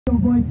your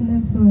voice and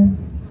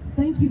influence.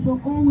 Thank you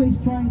for always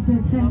trying to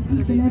attend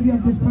each and every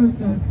of this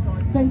protest.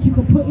 Thank you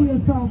for putting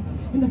yourself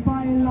in the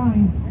firing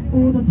line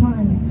all the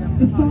time.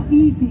 It's not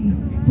easy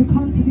to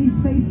come to these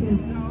spaces.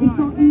 It's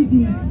not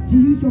easy to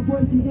use your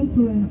voice and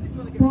influence.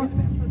 But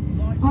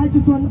I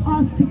just want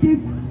us to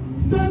give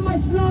so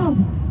much love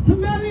to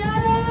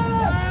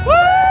Mariana! Woo!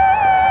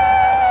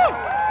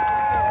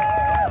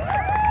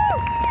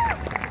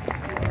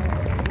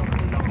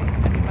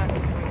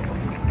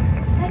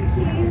 Thank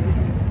you.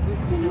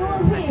 Can you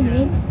all hear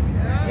me?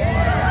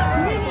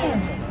 Yeah.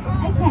 Brilliant.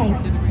 Okay.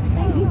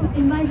 Thank you for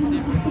inviting me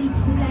to speak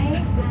today,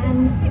 and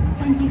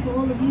thank you for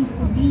all of you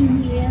for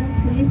being here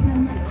to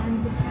listen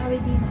and to carry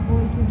these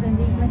voices and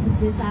these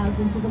messages out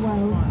into the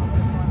world.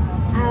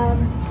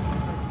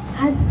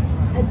 As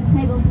a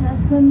disabled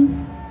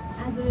person,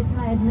 as a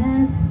retired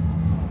nurse,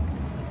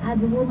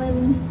 as a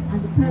woman,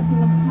 as a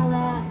person of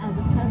colour, as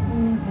a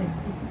person with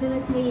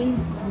disabilities,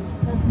 as a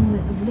person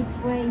of mixed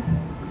race,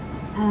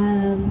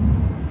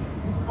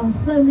 on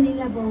so many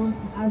levels,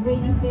 I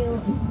really feel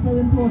it's so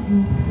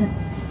important that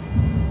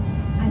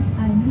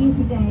I'm here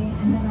today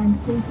and that I'm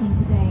speaking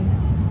today.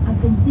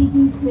 I've been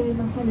speaking to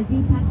my fellow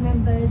DPAC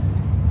members,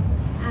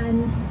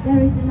 and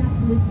there is an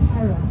absolute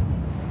terror.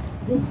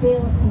 This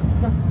bill has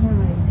struck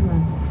terror into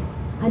us.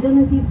 I don't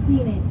know if you've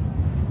seen it,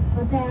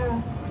 but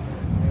there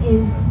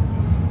is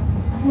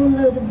a whole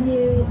load of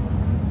new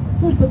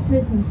super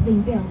prisons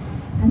being built,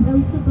 and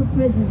those super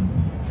prisons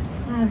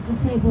have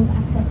disabled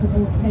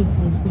accessible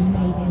spaces being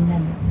made in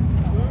them.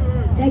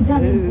 They're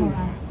gunning for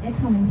us, they're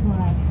coming for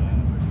us.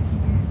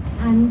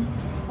 And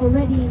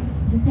already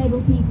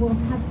disabled people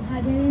have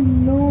had an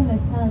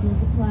enormous hurdle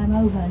to climb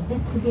over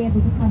just to be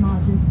able to come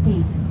out and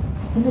speak.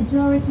 The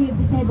majority of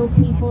disabled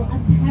people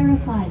are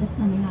terrified of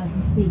coming out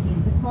and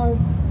speaking, because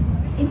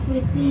if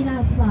we're seen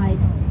outside,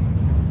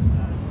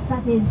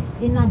 that is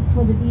enough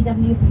for the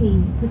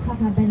DWP to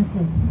cut our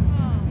benefits,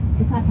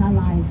 to cut our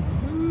lives.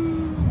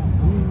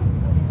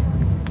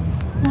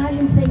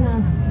 Silencing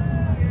us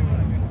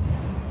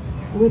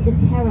with the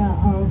terror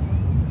of,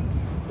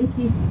 if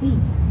you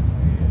speak,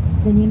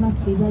 then you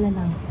must be well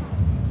enough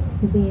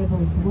to be able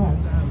to work.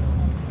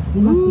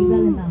 You must be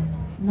well enough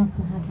not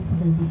to have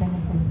disability benefits.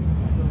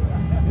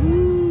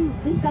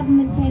 This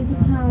government came to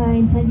power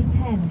in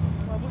 2010.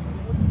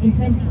 In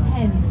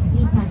 2010,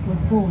 DPAC was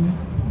formed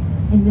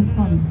in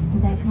response to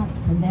their cuts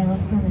and their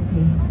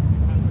austerity.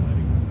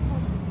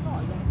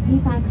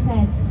 DPAC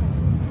said,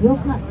 your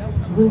cuts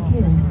will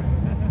kill.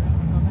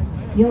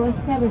 Your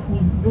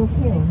austerity will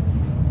kill.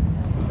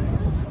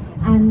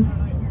 And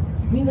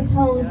we were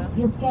told,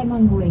 you're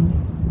scaremongering,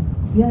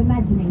 you're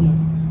imagining it.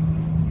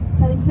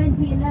 So in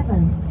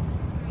 2011,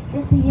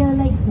 just a year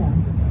later,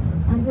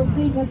 under a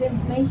Freedom of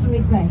Information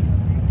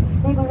request,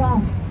 they were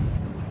asked,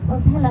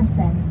 well, tell us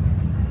then,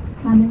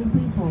 how many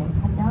people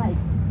have died?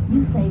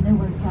 You say no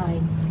one's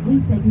died. We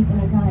say people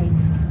are dying.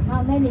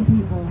 How many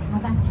people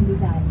have actually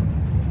died?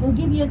 We'll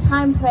give you a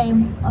time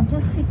frame of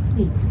just 6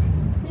 weeks.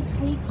 6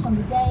 weeks from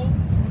the day.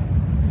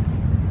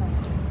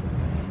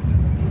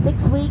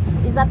 6 weeks,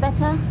 is that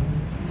better?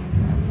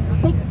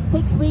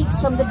 Six weeks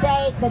from the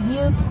day that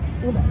you...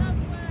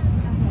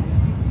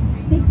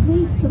 6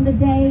 weeks from the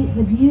day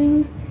that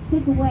you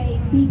took away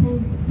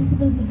people's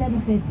disability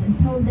benefits and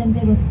told them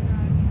they were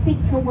fit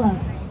for work.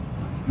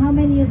 How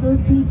many of those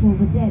people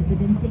were dead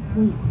within 6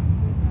 weeks?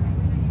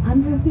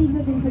 Under a Freedom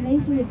of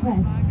Information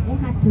request, they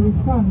had to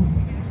respond.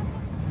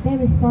 They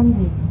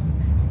responded.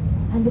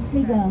 And the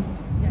figure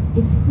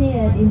is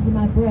seared into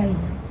my brain.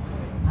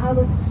 I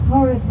was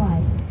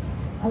horrified.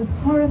 I was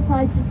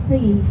horrified to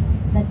see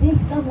that this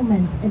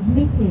government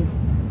admitted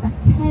that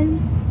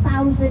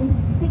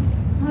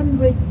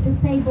 10,600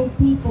 disabled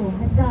people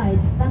had died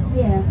that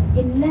year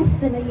in less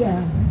than a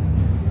year.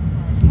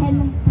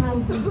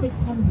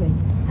 10,600.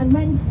 And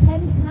when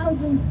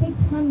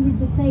 10,600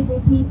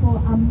 disabled people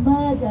are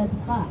murdered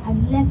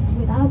and left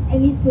without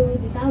any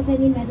food, without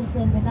any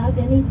medicine, without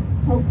any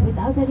hope,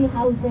 without any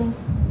housing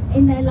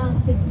in their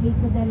last 6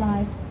 weeks of their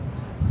life,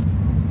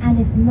 and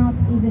it's not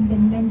even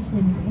been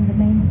mentioned in the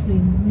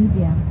mainstream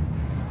media,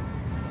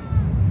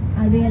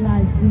 I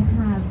realize we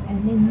have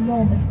an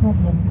enormous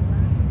problem.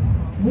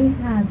 We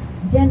have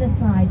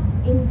genocide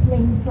in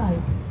plain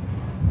sight.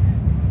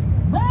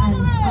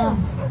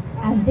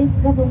 And this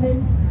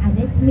government and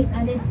its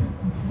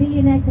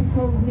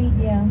billionaire-controlled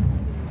media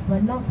were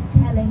not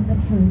telling the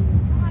truth.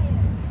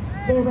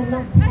 They were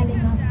not telling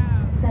us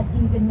that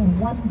even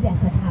one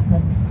death had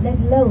happened, let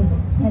alone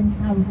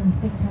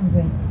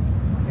 10,600.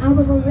 I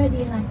was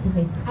already an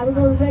activist. I was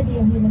already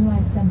a human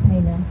rights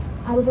campaigner.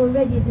 I was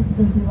already a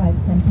disability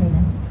rights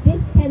campaigner.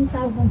 This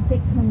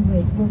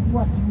 10,600 was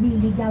what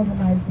really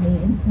galvanized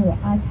me into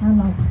I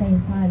cannot stay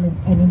silent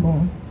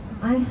anymore.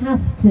 I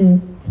have to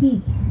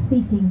keep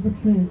speaking the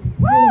truth,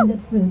 telling the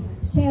truth,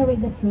 sharing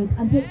the truth,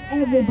 until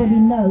everybody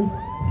knows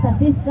that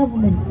this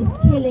government is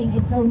killing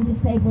its own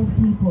disabled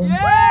people.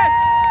 Yes!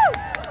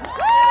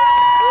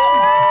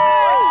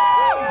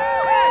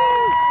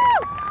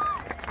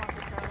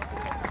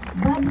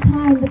 By the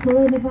time the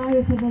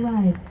coronavirus had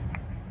arrived,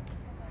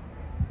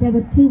 there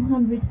were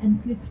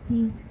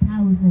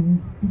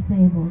 250,000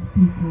 disabled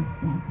people's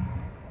deaths.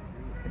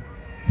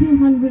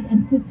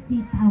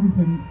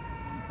 250,000.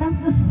 That's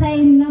the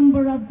same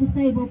number of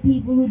disabled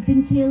people who'd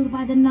been killed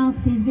by the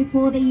Nazis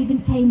before they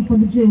even came for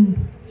the Jews.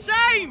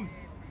 Shame!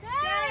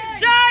 Shame!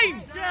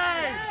 Shame!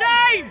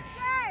 Shame!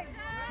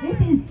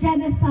 This is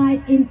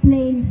genocide in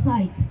plain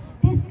sight.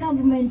 This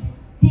government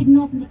did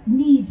not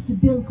need to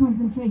build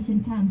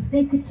concentration camps.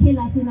 They could kill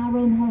us in our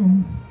own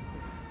homes.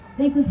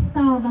 They could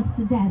starve us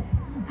to death.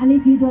 And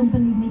if you don't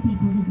believe me,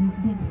 people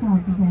did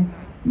starve to death.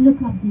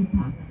 Look up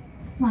DPAC.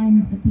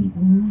 Find the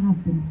people who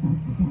have been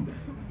starved to death.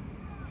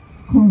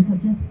 Call for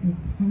justice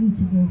for each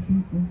of those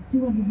people.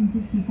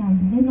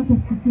 250,000. They're not a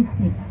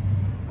statistic.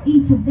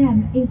 Each of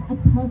them is a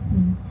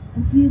person, a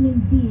human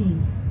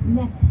being,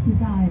 left to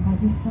die by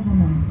this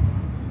government.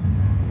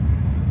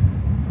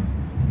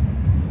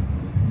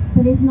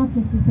 But it's not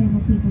just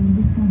disabled people in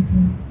this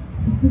country.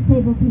 It's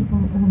disabled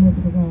people all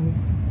over the world.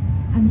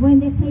 And when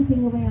they're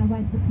taking away our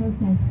right to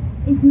protest,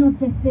 it's not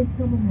just this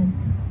government.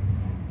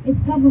 It's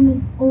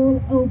governments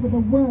all over the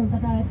world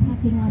that are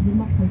attacking our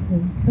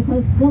democracy.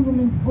 Because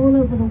governments all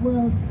over the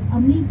world are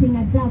meeting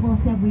at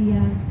Davos every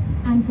year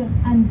and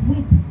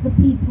with the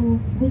people,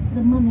 with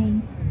the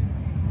money,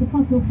 the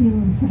fossil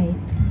fuel trade,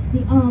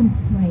 the arms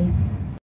trade,